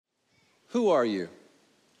Who are you?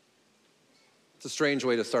 It's a strange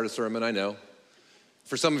way to start a sermon, I know.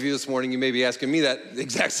 For some of you this morning, you may be asking me that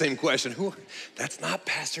exact same question. That's not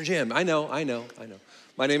Pastor Jim. I know.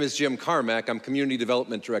 My name is Jim Carmack. I'm Community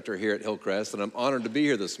Development Director here at Hillcrest, and I'm honored to be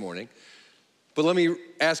here this morning. But let me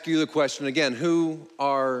ask you the question again, who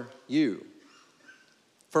are you?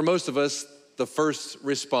 For most of us, the first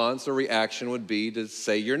response or reaction would be to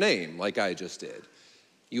say your name, like I just did.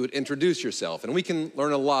 You would introduce yourself, and we can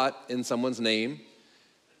learn a lot in someone's name.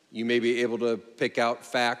 You may be able to pick out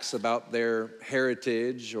facts about their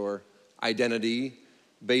heritage or identity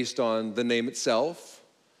based on the name itself.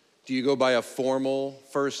 Do you go by a formal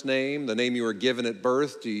first name, the name you were given at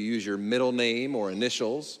birth? Do you use your middle name or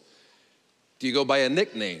initials? Do you go by a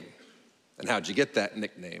nickname? And how'd you get that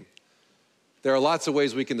nickname? There are lots of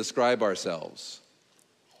ways we can describe ourselves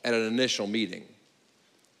at an initial meeting.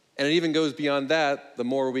 And it even goes beyond that the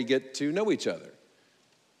more we get to know each other.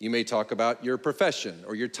 You may talk about your profession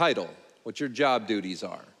or your title, what your job duties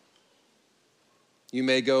are. You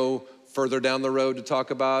may go further down the road to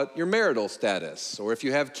talk about your marital status, or if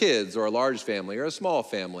you have kids or a large family or a small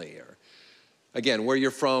family, or again, where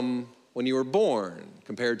you're from when you were born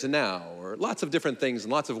compared to now, or lots of different things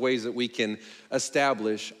and lots of ways that we can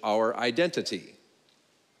establish our identity.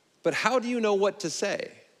 But how do you know what to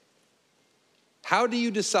say? How do you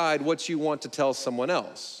decide what you want to tell someone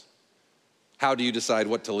else? How do you decide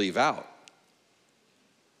what to leave out?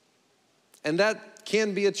 And that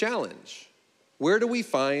can be a challenge. Where do we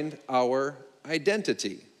find our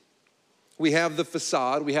identity? We have the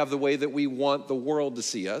facade, we have the way that we want the world to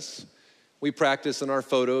see us. We practice in our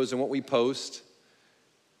photos and what we post.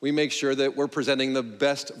 We make sure that we're presenting the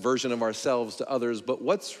best version of ourselves to others, but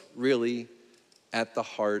what's really at the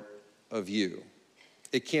heart of you?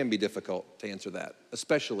 It can be difficult to answer that,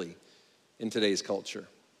 especially in today's culture.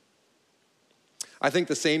 I think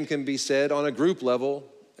the same can be said on a group level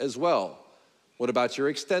as well. What about your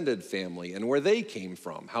extended family and where they came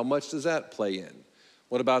from? How much does that play in?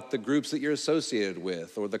 What about the groups that you're associated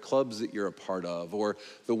with, or the clubs that you're a part of, or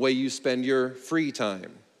the way you spend your free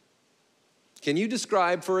time? Can you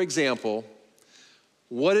describe, for example,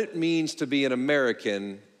 what it means to be an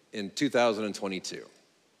American in 2022?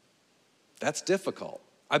 That's difficult.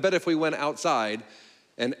 I bet if we went outside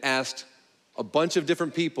and asked a bunch of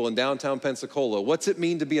different people in downtown Pensacola, what's it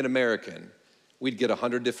mean to be an American? We'd get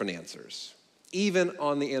 100 different answers, even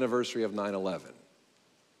on the anniversary of 9/11.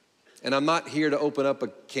 And I'm not here to open up a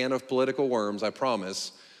can of political worms, I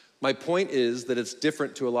promise. My point is that it's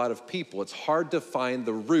different to a lot of people. It's hard to find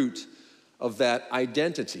the root of that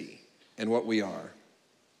identity and what we are.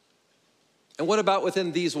 And what about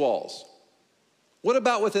within these walls? What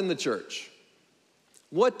about within the church?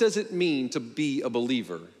 What does it mean to be a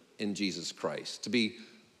believer in Jesus Christ, to be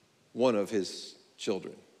one of his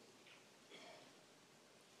children?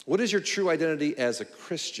 What is your true identity as a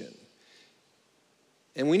Christian?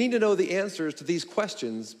 And we need to know the answers to these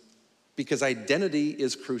questions because identity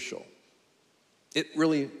is crucial. It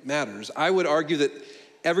really matters. I would argue that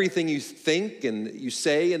everything you think and you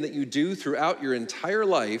say and that you do throughout your entire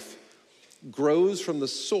life grows from the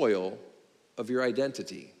soil of your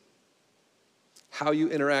identity. How you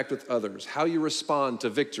interact with others, how you respond to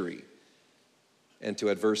victory and to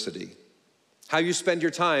adversity, how you spend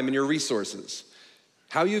your time and your resources,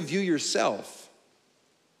 how you view yourself.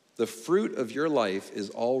 The fruit of your life is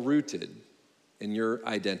all rooted in your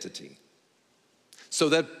identity. So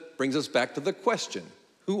that brings us back to the question,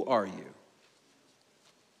 who are you?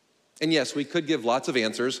 And yes, we could give lots of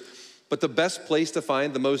answers, but the best place to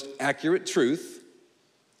find the most accurate truth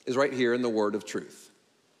is right here in the word of truth,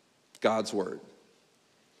 God's word.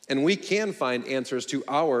 And we can find answers to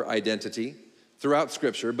our identity throughout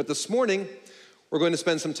Scripture, but this morning we're going to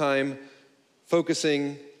spend some time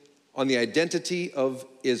focusing on the identity of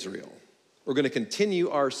Israel. We're going to continue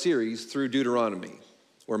our series through Deuteronomy,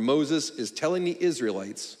 where Moses is telling the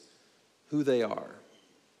Israelites who they are.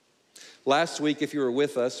 Last week, if you were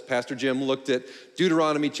with us, Pastor Jim looked at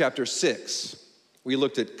Deuteronomy chapter 6. We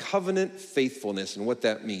looked at covenant faithfulness and what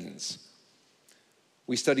that means.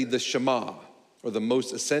 We studied the Shema, or the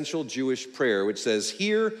most essential Jewish prayer, which says,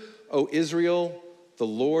 "Hear, O Israel, the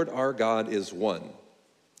Lord our God is one.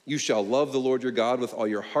 You shall love the Lord your God with all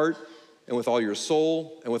your heart and with all your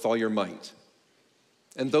soul and with all your might."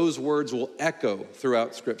 And those words will echo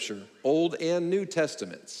throughout Scripture, Old and New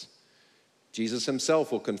Testaments. Jesus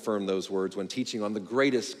himself will confirm those words when teaching on the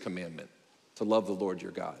greatest commandment, to love the Lord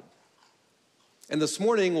your God. And this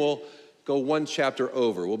morning we'll go one chapter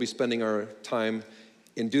over. We'll be spending our time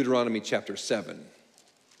in Deuteronomy chapter 7.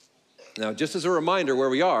 Now, just as a reminder where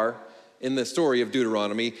we are, in the story of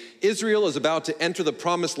Deuteronomy, Israel is about to enter the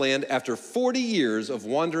promised land after 40 years of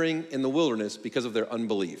wandering in the wilderness because of their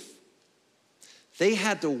unbelief. They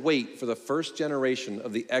had to wait for the first generation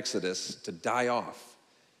of the Exodus to die off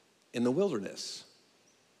in the wilderness.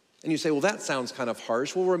 And you say, well, that sounds kind of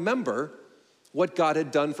harsh. Well, remember what God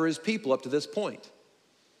had done for his people up to this point.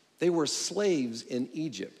 They were slaves in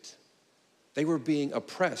Egypt. They were being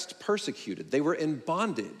oppressed, persecuted. They were in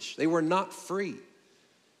bondage. They were not free.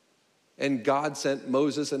 And God sent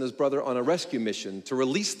Moses and his brother on a rescue mission to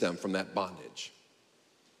release them from that bondage.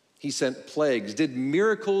 He sent plagues, did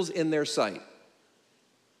miracles in their sight.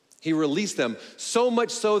 He released them, so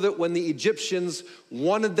much so that when the Egyptians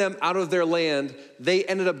wanted them out of their land, they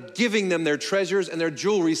ended up giving them their treasures and their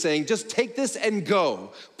jewelry, saying, just take this and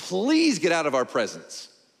go. Please get out of our presence.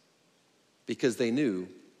 Because they knew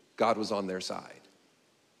God was on their side.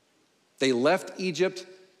 They left Egypt.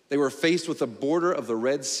 They were faced with the border of the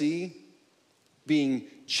Red Sea, being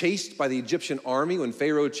chased by the Egyptian army when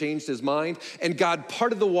Pharaoh changed his mind. And God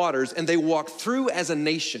parted the waters, and they walked through as a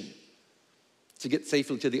nation to get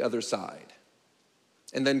safely to the other side.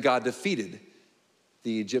 And then God defeated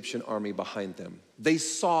the Egyptian army behind them. They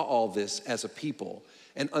saw all this as a people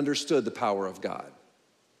and understood the power of God.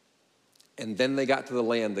 And then they got to the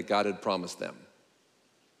land that God had promised them.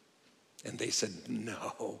 And they said,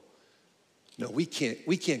 no, we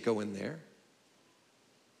can't go in there.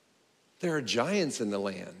 There are giants in the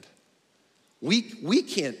land. We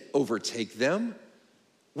can't overtake them.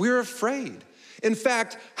 We're afraid. In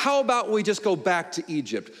fact, how about we just go back to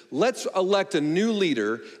Egypt? Let's elect a new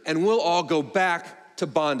leader and we'll all go back to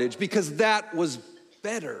bondage because that was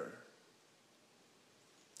better.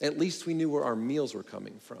 At least we knew where our meals were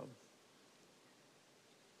coming from.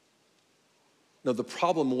 No, the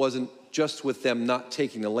problem wasn't just with them not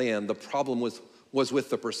taking the land. The problem was with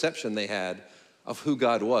the perception they had of who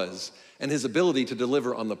God was and his ability to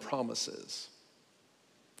deliver on the promises.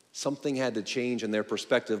 Something had to change in their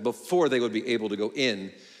perspective before they would be able to go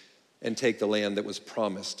in and take the land that was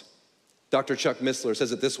promised. Dr. Chuck Missler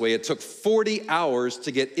says it this way: it took 40 hours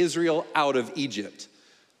to get Israel out of Egypt,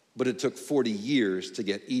 but it took 40 years to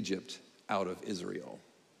get Egypt out of Israel.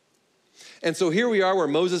 And so here we are where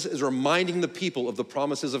Moses is reminding the people of the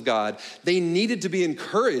promises of God. They needed to be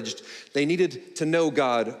encouraged. They needed to know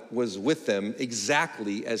God was with them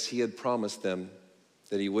exactly as he had promised them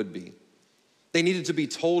that he would be. They needed to be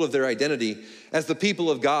told of their identity as the people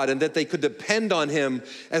of God and that they could depend on him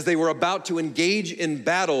as they were about to engage in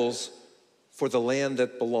battles for the land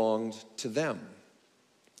that belonged to them.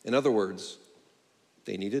 In other words,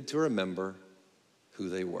 they needed to remember who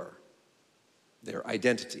they were, their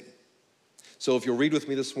identity. So if you'll read with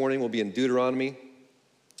me this morning, we'll be in Deuteronomy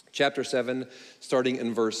chapter 7, starting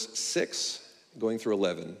in verse 6, going through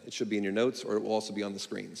 11. It should be in your notes, or it will also be on the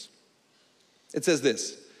screens. It says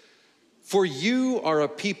this: for you are a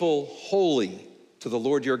people holy to the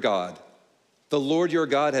Lord your God. The Lord your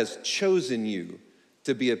God has chosen you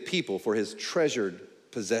to be a people for his treasured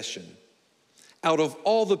possession. Out of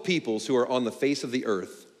all the peoples who are on the face of the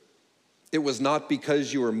earth, it was not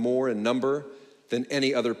because you were more in number than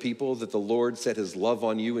any other people that the Lord set his love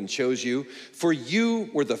on you and chose you, for you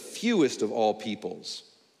were the fewest of all peoples.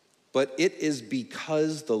 But it is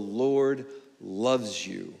because the Lord loves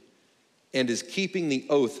you and is keeping the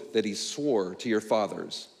oath that he swore to your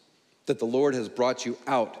fathers, that the Lord has brought you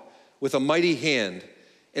out with a mighty hand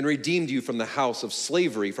and redeemed you from the house of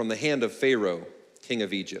slavery, from the hand of Pharaoh, king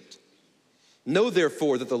of Egypt. Know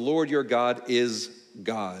therefore that the Lord your God is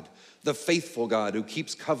God, the faithful God who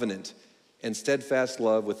keeps covenant and steadfast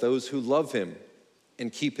love with those who love him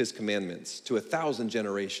and keep his commandments to 1,000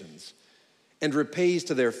 generations, and repays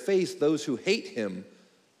to their face those who hate him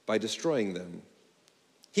by destroying them.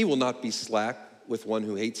 He will not be slack with one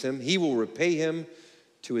who hates him. He will repay him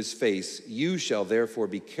to his face. You shall therefore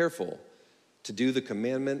be careful to do the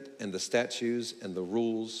commandment and the statutes and the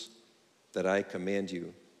rules that I command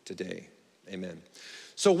you today. Amen.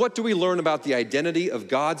 So what do we learn about the identity of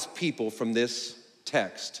God's people from this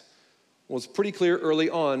text? Well, it's pretty clear early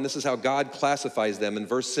on. This is how God classifies them in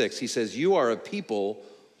verse 6. He says, you are a people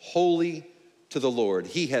holy to the Lord.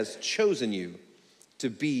 He has chosen you to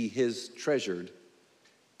be his treasured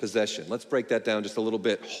possession. Let's break that down just a little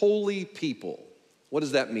bit. Holy people. What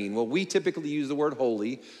does that mean? Well, we typically use the word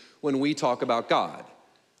holy when we talk about God.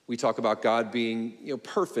 We talk about God being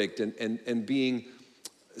perfect and being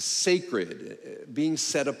sacred, being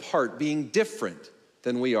set apart, being different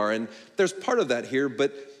than we are. And there's part of that here,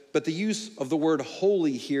 but the use of the word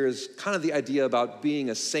holy here is kind of the idea about being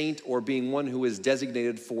a saint or being one who is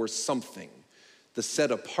designated for something, the set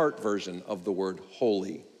apart version of the word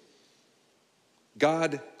holy.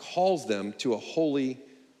 God calls them to a holy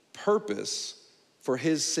purpose for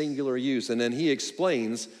his singular use. And then he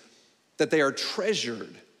explains that they are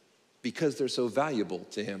treasured because they're so valuable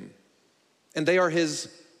to him. And they are his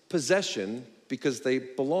possession because they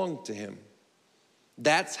belong to him.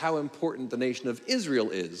 That's how important the nation of Israel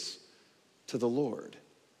is to the Lord.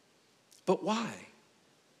 But why?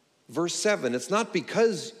 Verse 7, it's not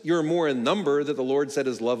because you're more in number that the Lord set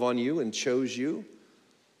his love on you and chose you.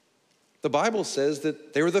 The Bible says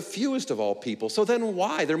that they were the fewest of all people. So then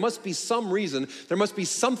why? There must be some reason, there must be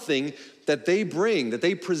something that they bring, that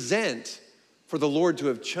they present for the Lord to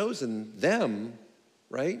have chosen them,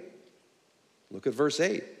 right? Look at verse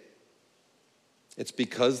 8. It's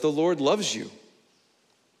because the Lord loves you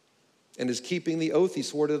and is keeping the oath he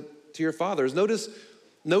swore to your fathers. Notice,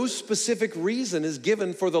 no specific reason is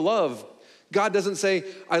given for the love. God doesn't say,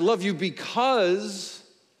 I love you because,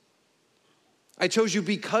 I chose you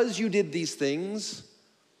because you did these things.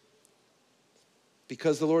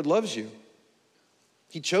 Because the Lord loves you.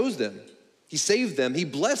 He chose them. He saved them. He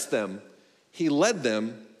blessed them. He led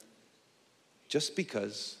them just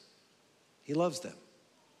because he loves them.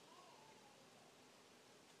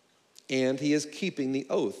 And he is keeping the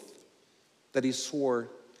oath that he swore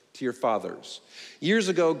to your fathers. Years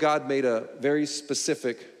ago, God made a very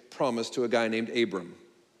specific promise to a guy named Abram.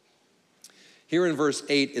 Here in verse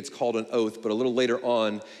 8, it's called an oath, but a little later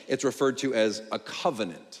on, it's referred to as a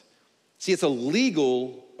covenant. See, it's a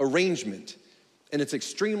legal arrangement, and it's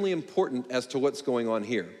extremely important as to what's going on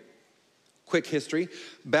here. Quick history.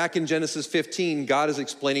 Back in Genesis 15, God is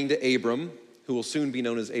explaining to Abram, who will soon be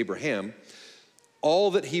known as Abraham,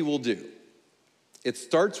 all that he will do. It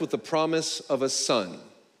starts with the promise of a son,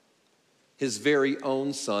 his very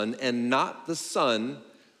own son, and not the son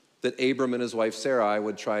that Abram and his wife Sarai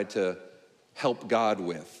would try to help God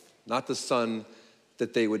with, not the son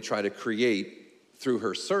that they would try to create through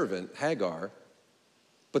her servant, Hagar,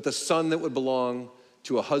 but the son that would belong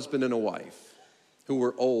to a husband and a wife who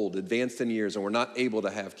were old, advanced in years, and were not able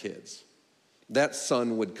to have kids. That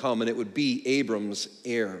son would come, and it would be Abram's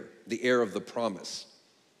heir, the heir of the promise.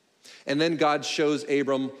 And then God shows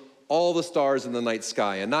Abram all the stars in the night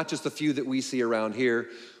sky, and not just a few that we see around here,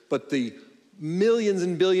 but the millions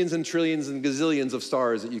and billions and trillions and gazillions of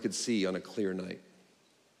stars that you could see on a clear night.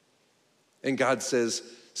 And God says,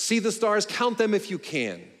 see the stars, count them if you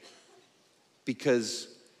can, because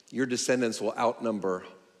your descendants will outnumber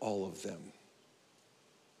all of them.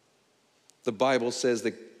 The Bible says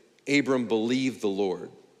that Abram believed the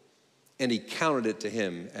Lord, and he counted it to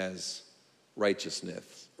him as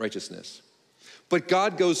righteousness. But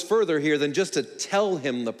God goes further here than just to tell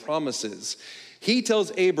him the promises. He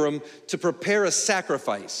tells Abram to prepare a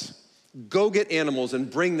sacrifice. Go get animals and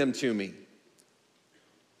bring them to me.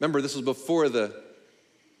 Remember, this was before the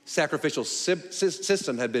sacrificial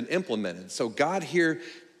system had been implemented. So God here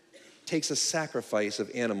takes a sacrifice of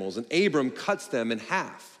animals, and Abram cuts them in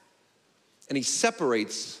half, and he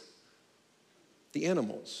separates the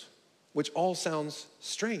animals, which all sounds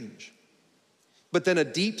strange. But then a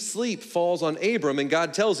deep sleep falls on Abram, and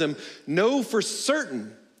God tells him, know for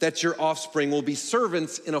certain that your offspring will be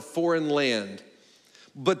servants in a foreign land,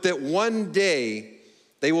 but that one day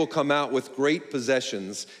they will come out with great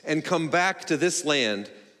possessions and come back to this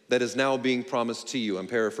land that is now being promised to you. I'm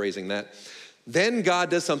paraphrasing that. Then God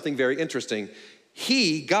does something very interesting.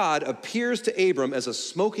 God, appears to Abram as a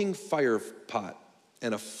smoking fire pot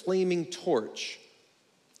and a flaming torch,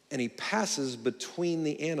 and he passes between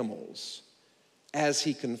the animals as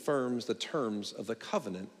he confirms the terms of the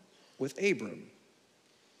covenant with Abram.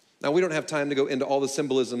 Now, we don't have time to go into all the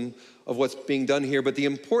symbolism of what's being done here, but the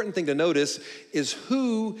important thing to notice is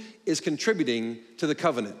who is contributing to the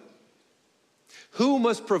covenant. Who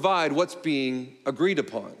must provide what's being agreed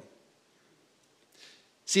upon?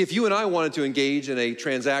 See, if you and I wanted to engage in a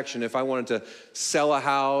transaction, if I wanted to sell a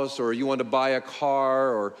house, or you wanted to buy a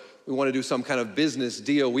car, or we want to do some kind of business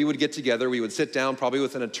deal, we would get together, we would sit down probably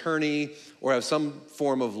with an attorney or have some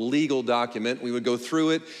form of legal document. We would go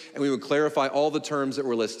through it and we would clarify all the terms that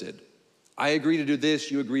were listed. I agree to do this,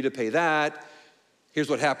 you agree to pay that. Here's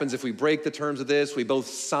what happens if we break the terms of this. We both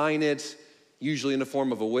sign it, usually in the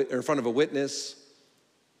form of in front of a witness,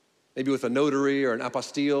 maybe with a notary or an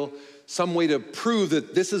apostille, some way to prove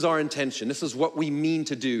that this is our intention, this is what we mean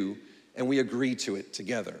to do, and we agree to it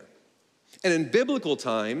together. And in biblical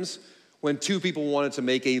times, when two people wanted to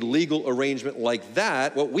make a legal arrangement like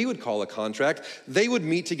that, what we would call a contract, they would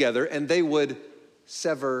meet together and they would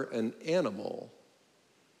sever an animal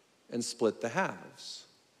and split the halves.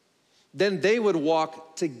 Then they would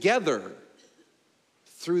walk together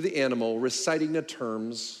through the animal, reciting the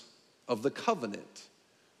terms of the covenant.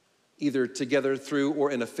 either together through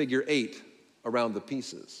or in a figure 8 around the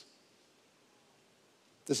pieces.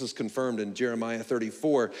 This is confirmed in Jeremiah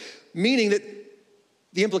 34, meaning that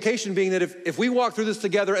the implication being that if we walk through this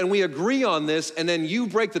together and we agree on this and then you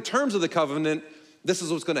break the terms of the covenant, this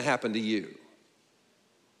is what's going to happen to you.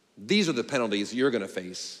 These are the penalties you're going to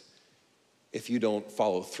face if you don't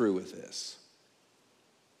follow through with this.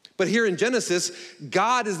 But here in Genesis,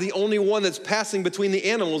 God is the only one that's passing between the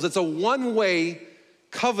animals. It's a one-way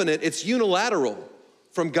covenant. It's unilateral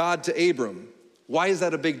from God to Abram. Why is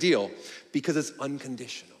that a big deal? Because it's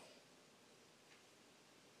unconditional.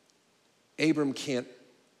 Abram can't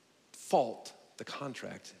fault the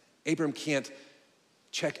contract. Abram can't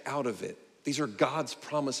check out of it. These are God's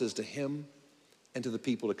promises to him and to the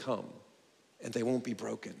people to come, and they won't be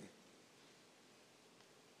broken.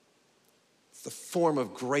 It's the form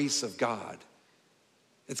of grace of God.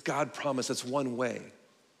 It's God promise. It's one way.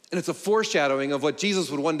 And it's a foreshadowing of what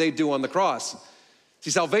Jesus would one day do on the cross. See,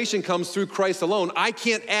 salvation comes through Christ alone. I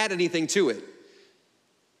can't add anything to it.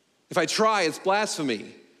 If I try, it's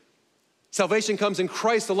blasphemy. Salvation comes in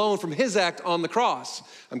Christ alone from his act on the cross.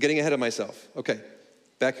 I'm getting ahead of myself. Okay,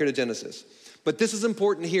 back here to Genesis. But this is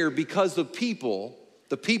important here because the people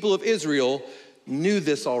of Israel knew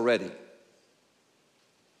this already.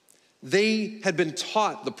 They had been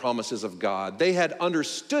taught the promises of God. They had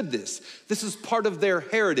understood this. This is part of their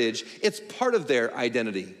heritage. It's part of their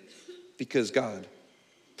identity because God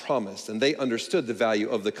promised, and they understood the value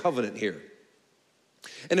of the covenant here.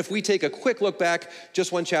 And if we take a quick look back,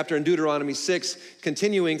 just one chapter in Deuteronomy 6,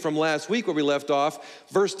 continuing from last week where we left off,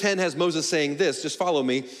 verse 10 has Moses saying this, just follow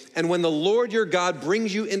me. And when the Lord your God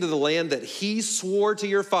brings you into the land that he swore to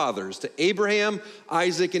your fathers, to Abraham,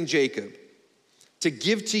 Isaac, and Jacob, to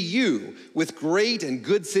give to you with great and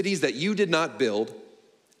good cities that you did not build,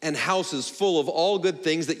 and houses full of all good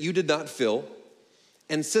things that you did not fill,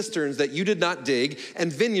 and cisterns that you did not dig,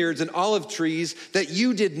 and vineyards and olive trees that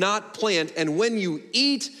you did not plant. And when you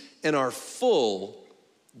eat and are full,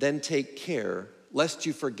 then take care lest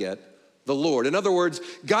you forget the Lord. In other words,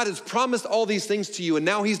 God has promised all these things to you, and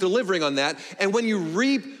now he's delivering on that. And when you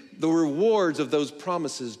reap the rewards of those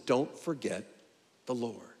promises, don't forget the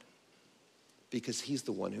Lord, because he's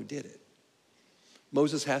the one who did it.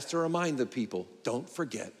 Moses has to remind the people, don't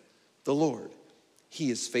forget the Lord. He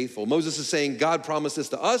is faithful. Moses is saying, God promised this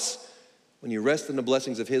to us. When you rest in the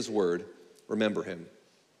blessings of his word, remember him.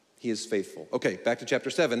 He is faithful. Okay, back to chapter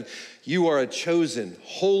 7. You are a chosen,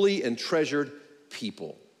 holy, and treasured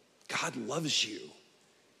people. God loves you.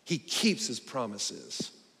 He keeps his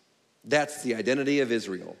promises. That's the identity of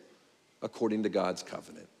Israel, according to God's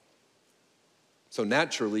covenant. So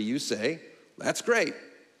naturally you say, that's great.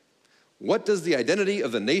 What does the identity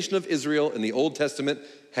of the nation of Israel in the Old Testament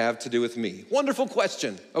have to do with me? Wonderful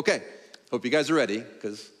question. Okay, hope you guys are ready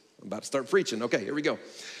because I'm about to start preaching. Okay, here we go.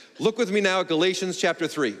 Look with me now at Galatians chapter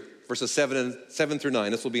 3, verses 7 through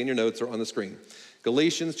 9. This will be in your notes or on the screen.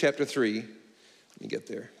 Galatians chapter 3, let me get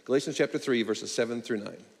there. Galatians chapter 3, verses 7 through 9.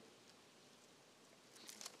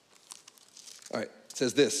 All right, it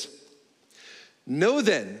says this. Know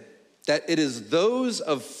then that it is those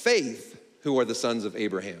of faith who are the sons of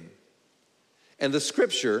Abraham. And the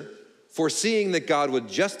scripture, foreseeing that God would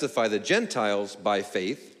justify the Gentiles by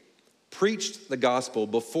faith, preached the gospel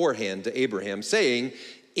beforehand to Abraham, saying,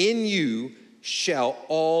 in you shall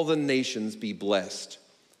all the nations be blessed.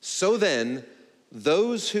 So then,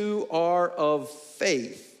 those who are of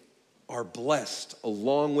faith are blessed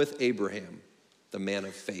along with Abraham, the man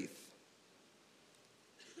of faith.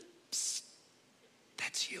 Psst,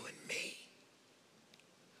 that's you and me.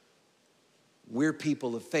 We're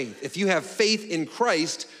people of faith. If you have faith in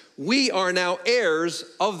Christ, we are now heirs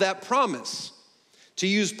of that promise. To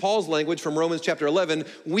use Paul's language from Romans chapter 11,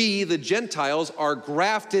 we, the Gentiles, are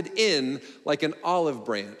grafted in like an olive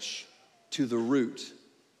branch to the root.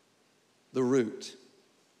 The root.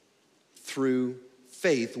 Through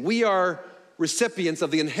faith. We are recipients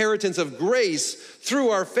of the inheritance of grace through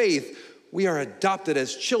our faith. We are adopted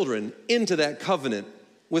as children into that covenant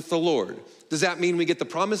with the Lord. Does that mean we get the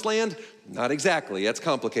promised land? Not exactly, that's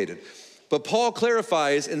complicated. But Paul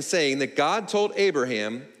clarifies in saying that God told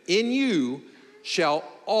Abraham, in you shall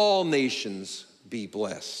all nations be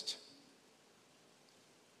blessed.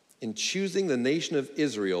 In choosing the nation of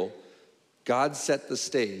Israel, God set the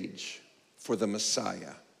stage for the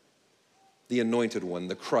Messiah, the anointed one,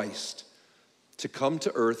 the Christ, to come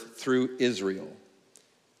to earth through Israel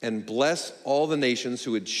and bless all the nations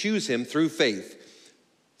who would choose him through faith.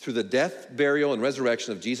 Through the death, burial, and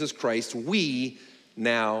resurrection of Jesus Christ, we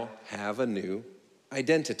now have a new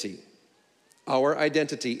identity. Our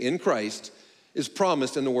identity in Christ is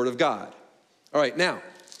promised in the Word of God. All right, now,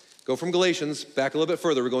 Go from Galatians back a little bit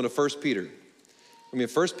further. We're going to 1 Peter. I mean,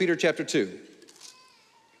 1 Peter chapter 2.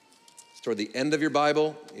 It's toward the end of your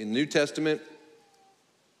Bible in the New Testament.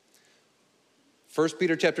 1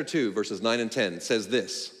 Peter chapter 2, verses 9 and 10 says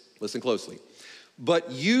this. Listen closely.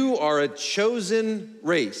 But you are a chosen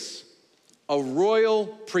race, a royal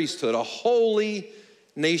priesthood, a holy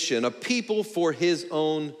nation, a people for his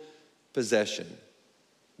own possession,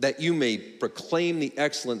 that you may proclaim the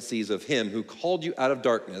excellencies of him who called you out of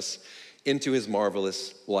darkness into his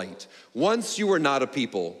marvelous light. Once you were not a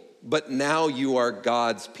people, but now you are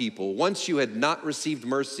God's people. Once you had not received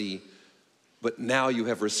mercy, but now you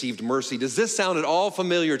have received mercy. Does this sound at all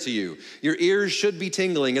familiar to you? Your ears should be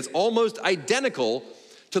tingling. It's almost identical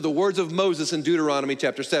to the words of Moses in Deuteronomy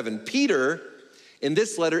chapter 7. Peter, in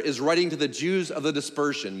this letter, is writing to the Jews of the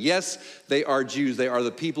dispersion. Yes, they are Jews. They are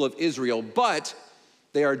the people of Israel, but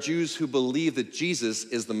they are Jews who believe that Jesus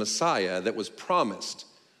is the Messiah that was promised.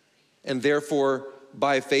 And therefore,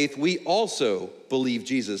 by faith, we also believe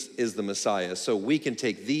Jesus is the Messiah. So we can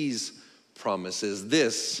take these promises,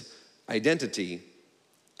 this identity,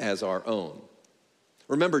 as our own.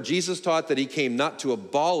 Remember, Jesus taught that he came not to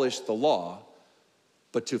abolish the law,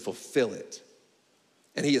 but to fulfill it.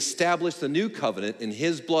 And he established the new covenant in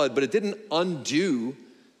his blood, but it didn't undo,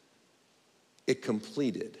 it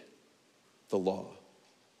completed the law.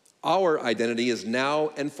 Our identity is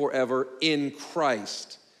now and forever in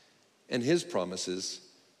Christ and his promises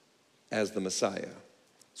as the Messiah.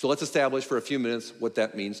 So let's establish for a few minutes what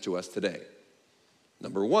that means to us today.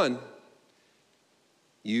 Number one,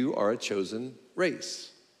 you are a chosen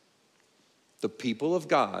race. The people of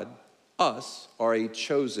God, us, are a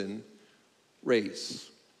chosen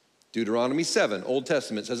race. Deuteronomy 7, Old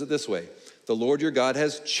Testament, says it this way. The Lord your God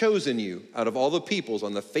has chosen you out of all the peoples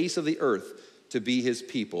on the face of the earth to be his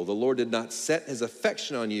people. The Lord did not set his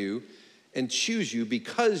affection on you and choose you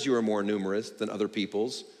because you are more numerous than other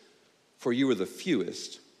peoples, for you were the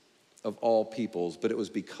fewest of all peoples, but it was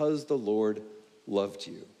because the Lord loved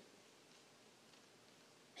you.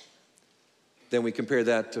 Then we compare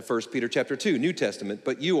that to 1 Peter chapter 2, New Testament,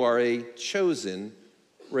 but you are a chosen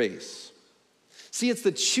race. See, it's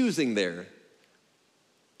the choosing there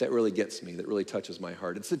that really gets me, that really touches my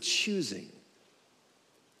heart. It's the choosing.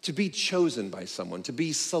 To be chosen by someone, to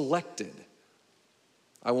be selected.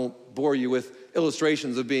 I won't bore you with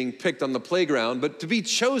illustrations of being picked on the playground, but to be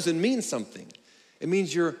chosen means something. It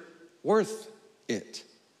means you're worth it.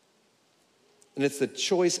 And it's the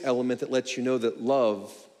choice element that lets you know that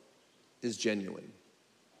love is genuine.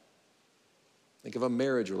 Think of a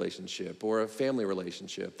marriage relationship or a family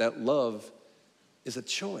relationship. That love is a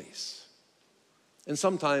choice. And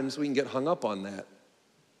sometimes we can get hung up on that.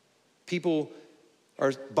 People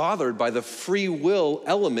are bothered by the free will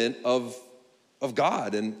element of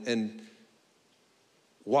God and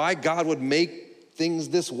why God would make things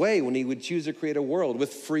this way when he would choose to create a world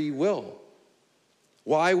with free will.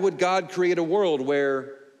 Why would God create a world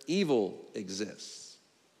where evil exists?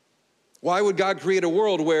 Why would God create a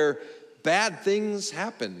world where bad things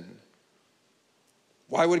happen?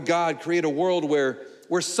 Why would God create a world where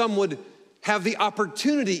some would have the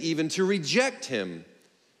opportunity even to reject him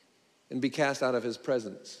and be cast out of his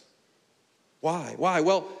presence? Why?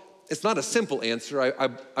 Well, it's not a simple answer.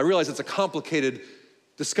 I realize it's a complicated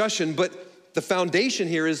discussion, but the foundation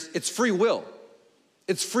here is it's free will.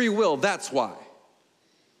 It's free will, that's why.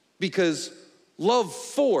 Because love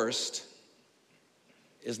forced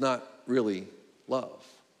is not really love.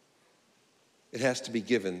 It has to be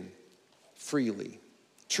given freely.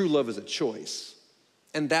 True love is a choice.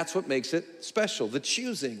 And that's what makes it special, the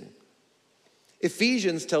choosing.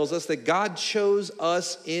 Ephesians tells us that God chose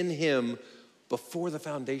us in him before the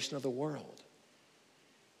foundation of the world.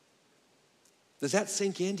 Does that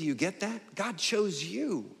sink in? Do you get that? God chose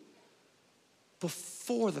you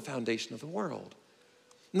before the foundation of the world.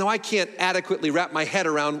 Now, I can't adequately wrap my head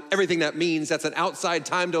around everything that means. That's an outside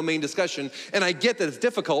time domain discussion, and I get that it's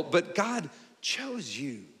difficult, but God chose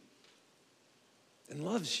you and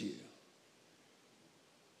loves you.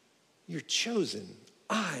 You're chosen.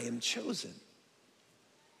 I am chosen.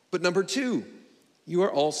 But number two, you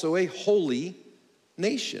are also a holy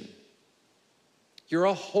nation. You're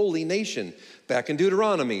a holy nation. Back in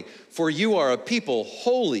Deuteronomy, for you are a people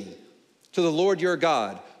holy to the Lord your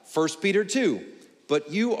God. 1 Peter 2, but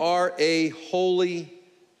you are a holy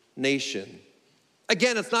nation.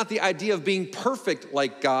 Again, it's not the idea of being perfect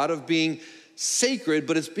like God, of being sacred,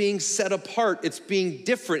 but it's being set apart. It's being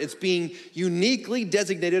different. It's being uniquely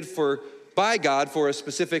designated by God for a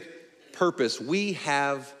specific purpose. We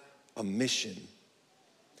have a mission.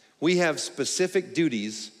 We have specific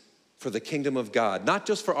duties for the kingdom of God, not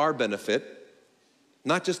just for our benefit,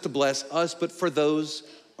 not just to bless us, but for those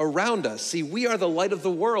around us. See, we are the light of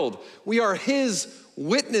the world. We are his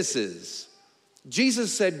witnesses.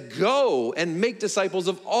 Jesus said, go and make disciples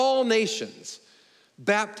of all nations,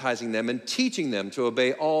 baptizing them and teaching them to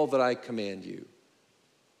obey all that I command you.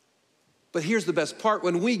 But here's the best part.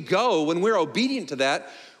 When we go, when we're obedient to that,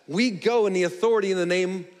 we go in the authority in the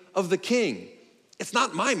name of the King. It's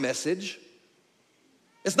not my message.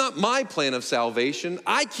 It's not my plan of salvation.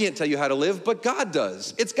 I can't tell you how to live, but God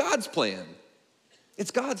does. It's God's plan.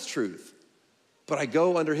 It's God's truth. But I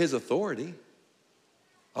go under his authority.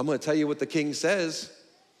 I'm going to tell you what the King says.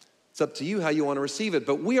 It's up to you how you want to receive it.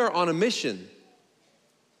 But we are on a mission.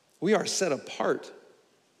 We are set apart.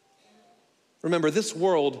 Remember, this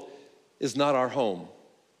world is not our home.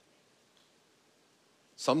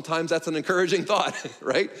 Sometimes that's an encouraging thought,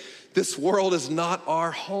 right? This world is not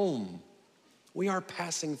our home. We are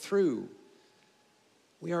passing through.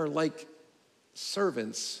 We are like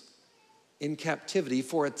servants in captivity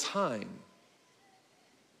for a time.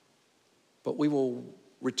 But we will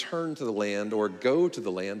return to the land or go to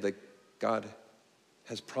the land that God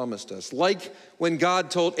has promised us. Like when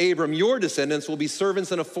God told Abram, your descendants will be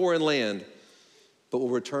servants in a foreign land, but will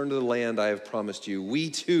return to the land I have promised you. We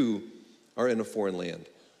too are in a foreign land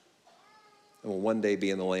and will one day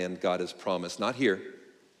be in the land God has promised. Not here,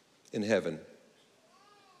 in heaven.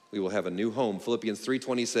 We will have a new home. Philippians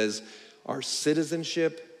 3:20 says, our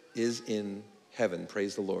citizenship is in heaven.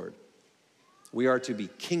 Praise the Lord. We are to be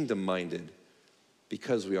kingdom-minded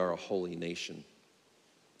because we are a holy nation.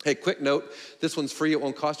 Hey, quick note. This one's free. It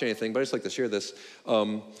won't cost you anything, but I just like to share this.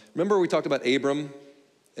 Remember we talked about Abram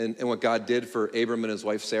and what God did for Abram and his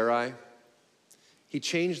wife Sarai? He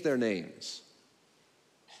changed their names.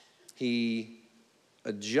 He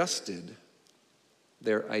adjusted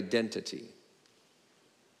their identity.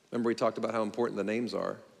 Remember we talked about how important the names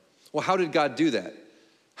are? Well, how did God do that?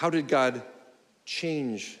 How did God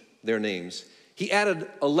change their names? He added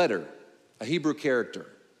a letter, a Hebrew character.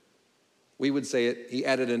 We would say it, he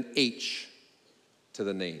added an H to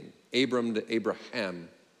the name. Abram to Abraham,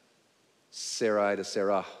 Sarai to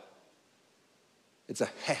Sarah. It's a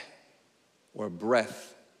heh, or a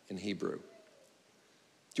breath in Hebrew. Do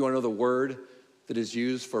you want to know the word that is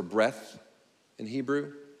used for breath in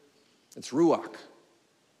Hebrew? It's ruach.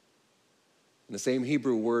 And the same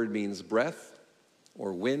Hebrew word means breath,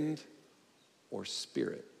 or wind, or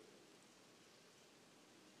spirit.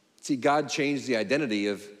 See, God changed the identity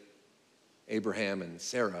of Abraham and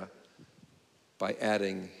Sarah by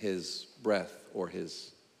adding his breath or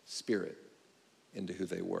his spirit into who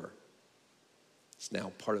they were. It's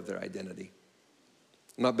now part of their identity.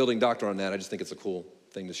 I'm not building doctrine on that. I just think it's a cool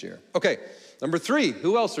thing to share. Okay, number 3,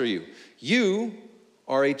 who else are you? You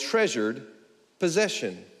are a treasured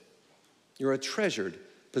possession. You're a treasured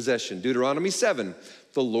possession. Deuteronomy 7,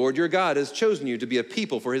 the Lord your God has chosen you to be a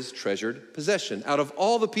people for his treasured possession out of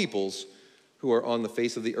all the peoples who are on the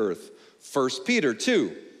face of the earth. 1 Peter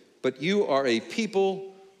 2, but you are a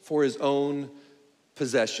people for his own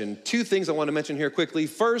possession. 2 things I want to mention here quickly.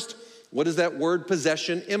 First, what does that word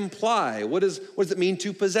possession imply? What does it mean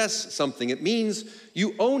to possess something? It means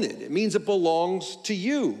you own it. It means it belongs to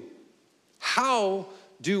you. How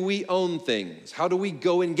do we own things? How do we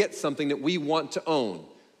go and get something that we want to own?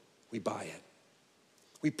 We buy it.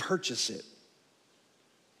 We purchase it.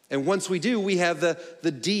 And once we do, we have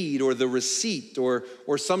the deed or the receipt or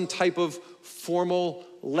some type of formal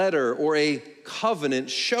letter or a covenant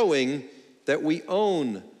showing that we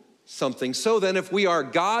own something. So then if we are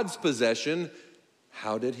God's possession,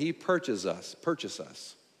 how did he purchase us?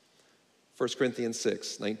 1 Corinthians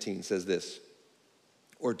 6:19 says this,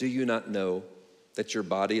 or do you not know that your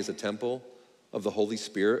body is a temple of the Holy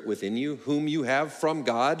Spirit within you, whom you have from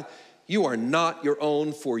God? You are not your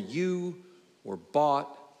own, for you were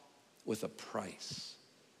bought with a price.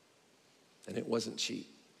 And it wasn't cheap.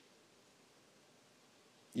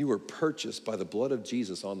 You were purchased by the blood of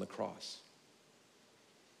Jesus on the cross.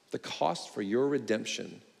 The cost for your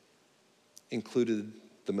redemption included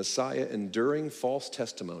the Messiah enduring false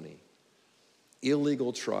testimony,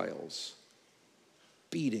 illegal trials,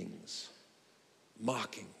 beatings,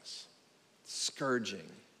 mockings,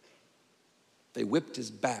 scourging. They whipped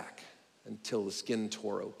his back until the skin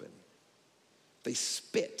tore open. They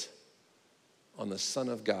spit on the Son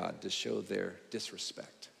of God to show their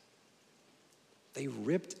disrespect. They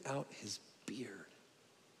ripped out his beard.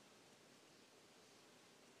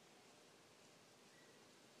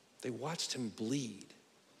 They watched him bleed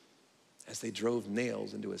as they drove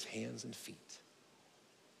nails into his hands and feet.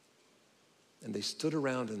 And they stood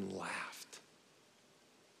around and laughed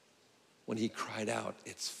when he cried out,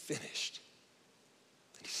 "It's finished."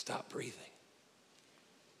 And he stopped breathing.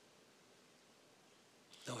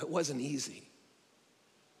 No, it wasn't easy.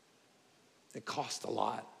 It cost a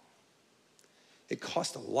lot. It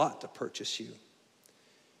cost a lot to purchase you.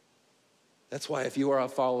 That's why if you are a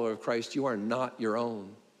follower of Christ, you are not your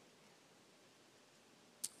own.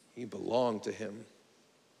 You belong to him.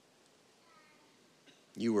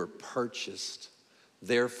 You were purchased.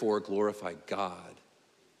 Therefore, glorify God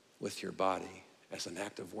with your body as an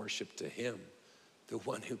act of worship to him, the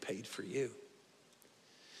one who paid for you.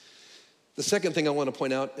 The second thing I want to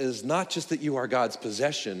point out is not just that you are God's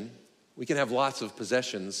possession. We can have lots of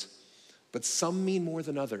possessions, but some mean more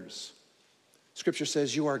than others. Scripture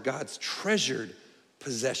says you are God's treasured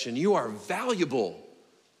possession. You are valuable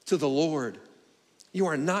to the Lord. You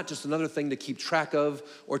are not just another thing to keep track of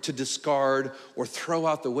or to discard or throw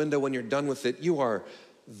out the window when you're done with it. You are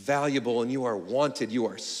valuable and you are wanted. You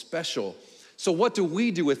are special. So what do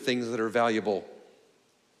we do with things that are valuable?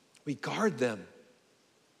 We guard them.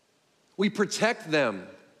 We protect them.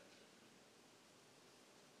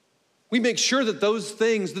 We make sure that those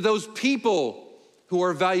things, that those people who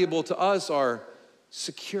are valuable to us are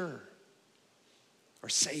secure, are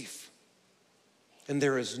safe. And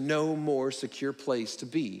there is no more secure place to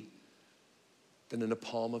be than in the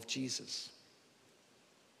palm of Jesus.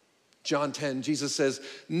 John 10, Jesus says,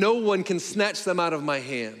 no one can snatch them out of my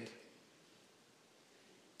hand.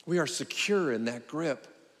 We are secure in that grip.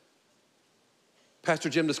 Pastor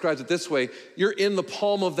Jim describes it this way: you're in the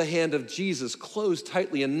palm of the hand of Jesus, closed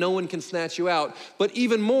tightly, and no one can snatch you out. But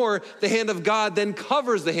even more, the hand of God then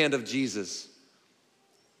covers the hand of Jesus.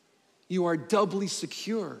 You are doubly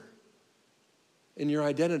secure in your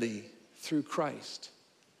identity through Christ.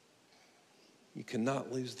 You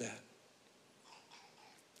cannot lose that.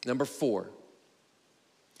 Number 4,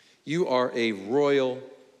 you are a royal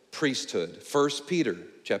priesthood. 1 Peter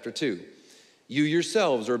chapter 2. You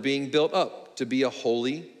yourselves are being built up to be a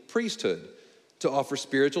holy priesthood, to offer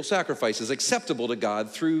spiritual sacrifices acceptable to God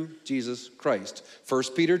through Jesus Christ. 1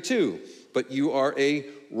 Peter 2, but you are a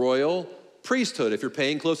royal priesthood. If you're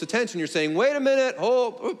paying close attention, you're saying, wait a minute,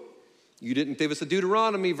 you didn't give us a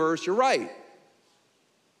Deuteronomy verse. You're right.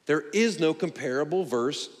 There is no comparable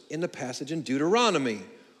verse in the passage in Deuteronomy.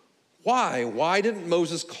 Why? Why didn't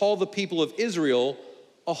Moses call the people of Israel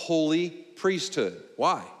a holy priesthood?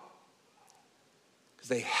 Why? Because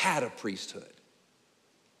they had a priesthood.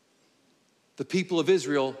 The people of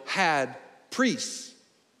Israel had priests.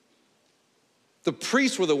 The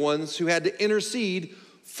priests were the ones who had to intercede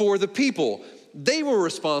for the people. They were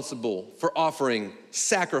responsible for offering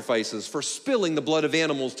sacrifices, for spilling the blood of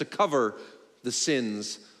animals to cover the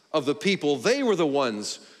sins of the people. They were the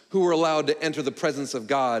ones who were allowed to enter the presence of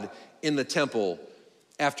God in the temple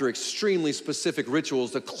after extremely specific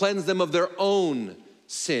rituals to cleanse them of their own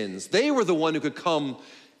sins. They were the one who could come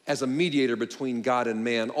as a mediator between God and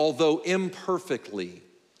man, although imperfectly,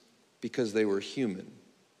 because they were human.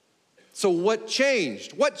 So what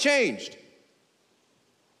changed? What changed?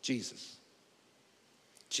 Jesus.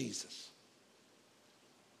 Jesus.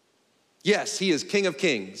 Yes, he is King of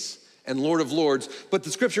Kings and Lord of Lords, but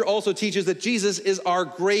the scripture also teaches that Jesus is our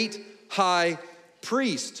great high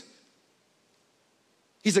priest.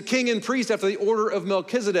 He's a king and priest after the order of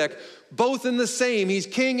Melchizedek, both in the same. He's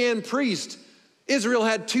king and priest. Israel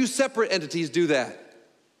had two separate entities do that.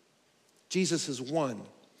 Jesus is one.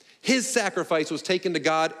 His sacrifice was taken to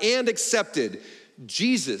God and accepted.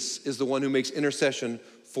 Jesus is the one who makes intercession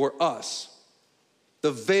for us.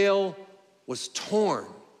 The veil was torn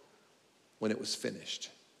when it was finished.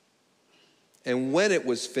 And when it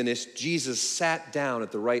was finished, Jesus sat down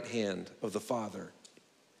at the right hand of the Father.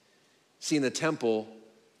 See, in the temple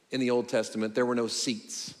in the Old Testament, there were no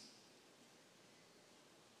seats.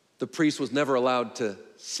 The priest was never allowed to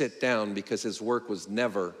sit down because his work was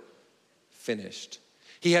never finished.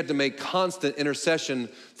 He had to make constant intercession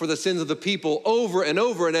for the sins of the people over and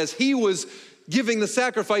over. And as he was giving the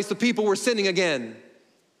sacrifice, the people were sinning again.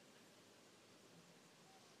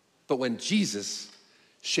 But when Jesus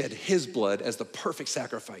shed his blood as the perfect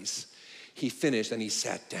sacrifice, he finished and he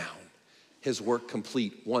sat down, his work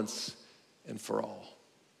complete once and for all.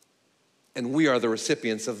 And we are the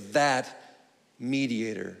recipients of that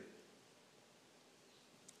mediator.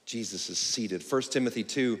 Jesus is seated. 1 Timothy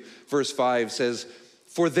 2, verse 5 says,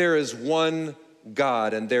 for there is one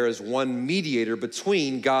God and there is one mediator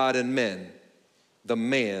between God and men, the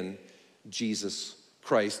man, Jesus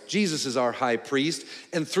Christ. Jesus is our high priest,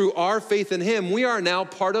 and through our faith in him, we are now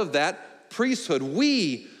part of that priesthood.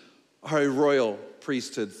 We are a royal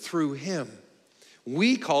priesthood through him.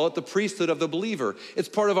 We call it the priesthood of the believer. It's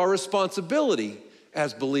part of our responsibility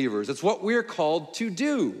as believers. It's what we're called to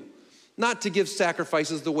do. Not to give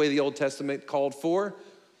sacrifices the way the Old Testament called for,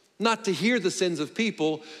 Not to hear the sins of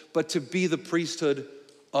people, but to be the priesthood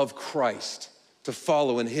of Christ, to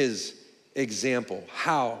follow in his example.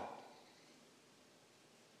 How?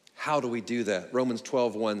 How do we do that? Romans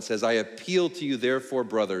 12:1 says, I appeal to you, therefore,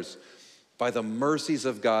 brothers, by the mercies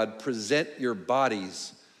of God, present your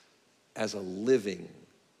bodies as a living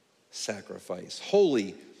sacrifice,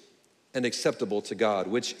 holy and acceptable to God,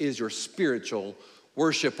 which is your spiritual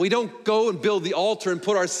worship. We don't go and build the altar and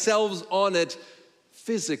put ourselves on it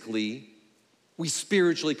physically. We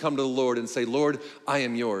spiritually come to the Lord and say, Lord, I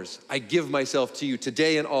am yours. I give myself to you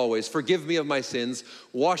today and always. Forgive me of my sins.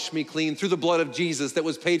 Wash me clean through the blood of Jesus that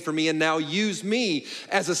was paid for me, and now use me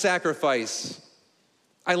as a sacrifice.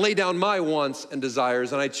 I lay down my wants and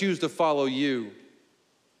desires, and I choose to follow you.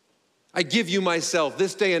 I give you myself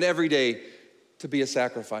this day and every day to be a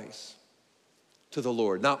sacrifice to the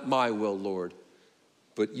Lord. Not my will, Lord,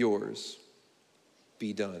 but yours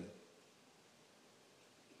be done.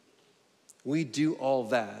 We do all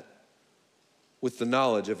that with the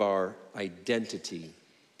knowledge of our identity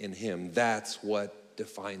in him. That's what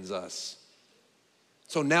defines us.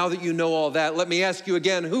 So now that you know all that, let me ask you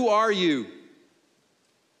again, who are you?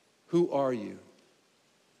 Who are you?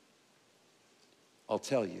 I'll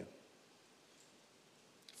tell you.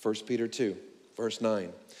 1 Peter 2, verse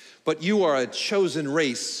 9. But you are a chosen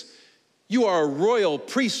race. You are a royal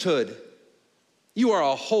priesthood. You are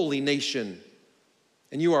a holy nation.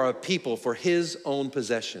 And you are a people for his own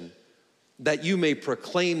possession, that you may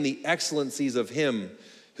proclaim the excellencies of him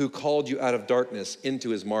who called you out of darkness into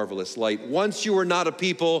his marvelous light. Once you were not a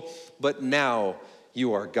people, but now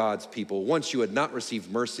you are God's people. Once you had not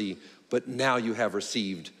received mercy, but now you have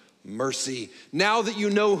received mercy. Now that you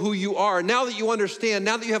know who you are, now that you understand,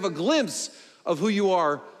 now that you have a glimpse of who you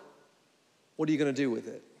are, what are you going to do with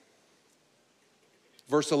it?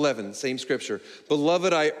 Verse 11, same scripture.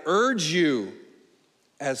 Beloved, I urge you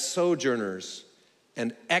as sojourners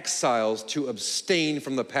and exiles to abstain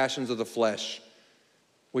from the passions of the flesh,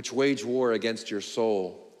 which wage war against your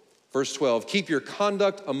soul. Verse 12, keep your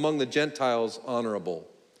conduct among the Gentiles honorable,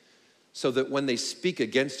 so that when they speak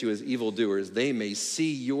against you as evildoers, they may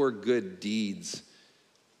see your good deeds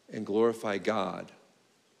and glorify God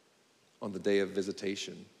on the day of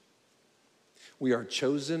visitation. We are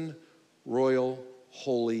chosen, royal,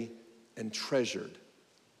 holy, and treasured.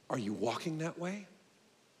 Are you walking that way?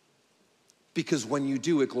 Because when you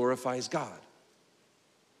do, it glorifies God,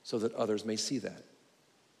 so that others may see that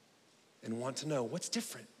and want to know what's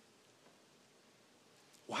different.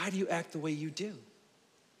 Why do you act the way you do?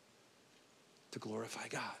 To glorify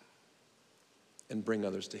God and bring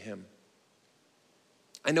others to him.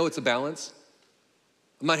 I know it's a balance.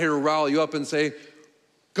 I'm not here to rile you up and say,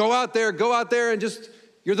 go out there and just,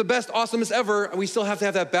 you're the best, awesomest ever. We still have to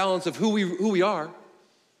have that balance of who we are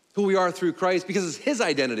through Christ, because it's his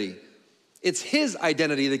identity. It's his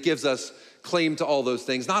identity that gives us claim to all those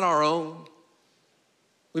things, not our own.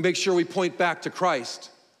 We make sure we point back to Christ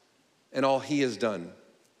and all he has done.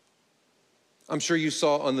 I'm sure you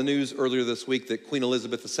saw on the news earlier this week that Queen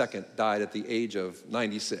Elizabeth II died at the age of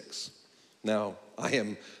 96. Now, I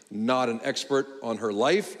am not an expert on her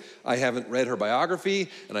life. I haven't read her biography,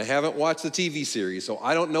 and I haven't watched the TV series, so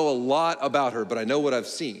I don't know a lot about her, but I know what I've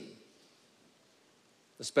seen,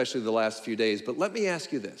 especially the last few days. But let me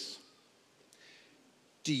ask you this.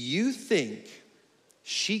 Do you think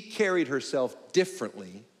she carried herself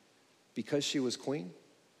differently because she was queen?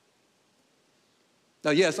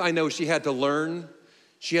 Now, yes, I know she had to learn.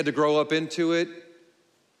 She had to grow up into it.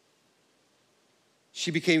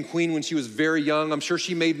 She became queen when she was very young. I'm sure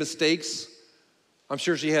she made mistakes. I'm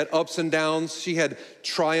sure she had ups and downs. She had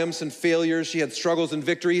triumphs and failures. She had struggles and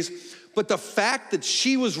victories. But the fact that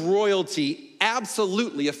she was royalty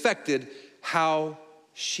absolutely affected how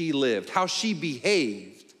she lived, how she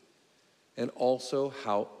behaved, and also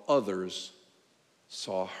how others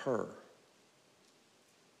saw her.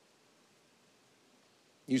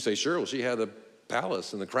 You say, sure, well, she had a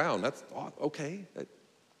palace and the crown. That's okay.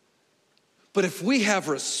 But if we have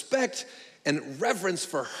respect and reverence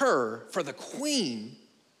for her, for the queen,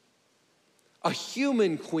 a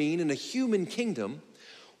human queen in a human kingdom,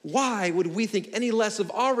 why would we think any less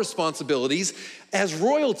of our responsibilities as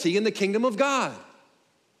royalty in the kingdom of God?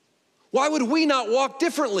 Why would we not walk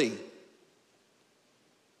differently?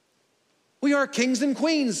 We are kings and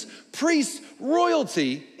queens, priests,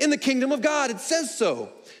 royalty in the kingdom of God. It says so.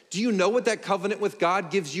 Do you know what that covenant with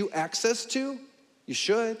God gives you access to? You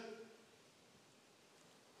should.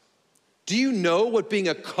 Do you know what being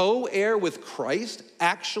a co-heir with Christ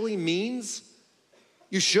actually means?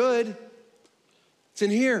 You should. It's in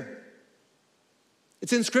here.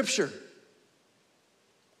 It's in Scripture.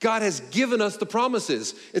 God has given us the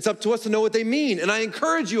promises. It's up to us to know what they mean, and I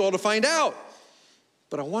encourage you all to find out.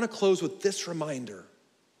 But I want to close with this reminder.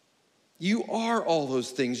 You are all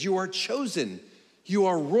those things. You are chosen. You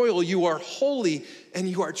are royal. You are holy, and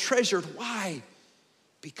you are treasured. Why?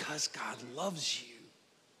 Because God loves you.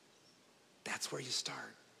 That's where you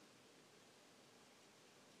start.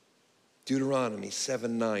 Deuteronomy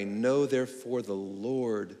 7:9. Know therefore the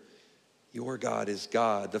Lord your God is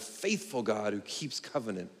God, the faithful God who keeps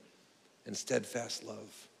covenant and steadfast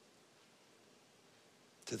love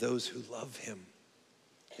to those who love him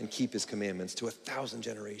and keep his commandments to 1,000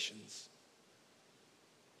 generations.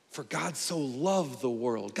 For God so loved the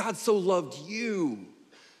world, God so loved you,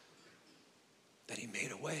 that he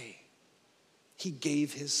made a way. He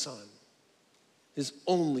gave his son, his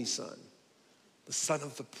only son, the son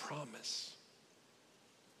of the promise,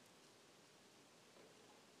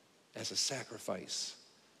 as a sacrifice,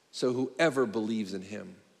 so whoever believes in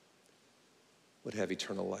him would have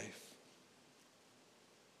eternal life.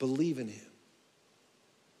 Believe in him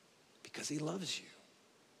because he loves you,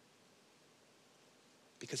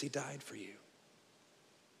 because he died for you.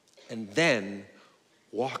 And then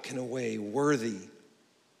walk in a way worthy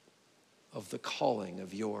of the calling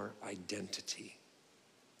of your identity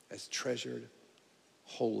as treasured,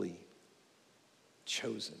 holy,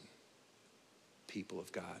 chosen people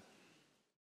of God.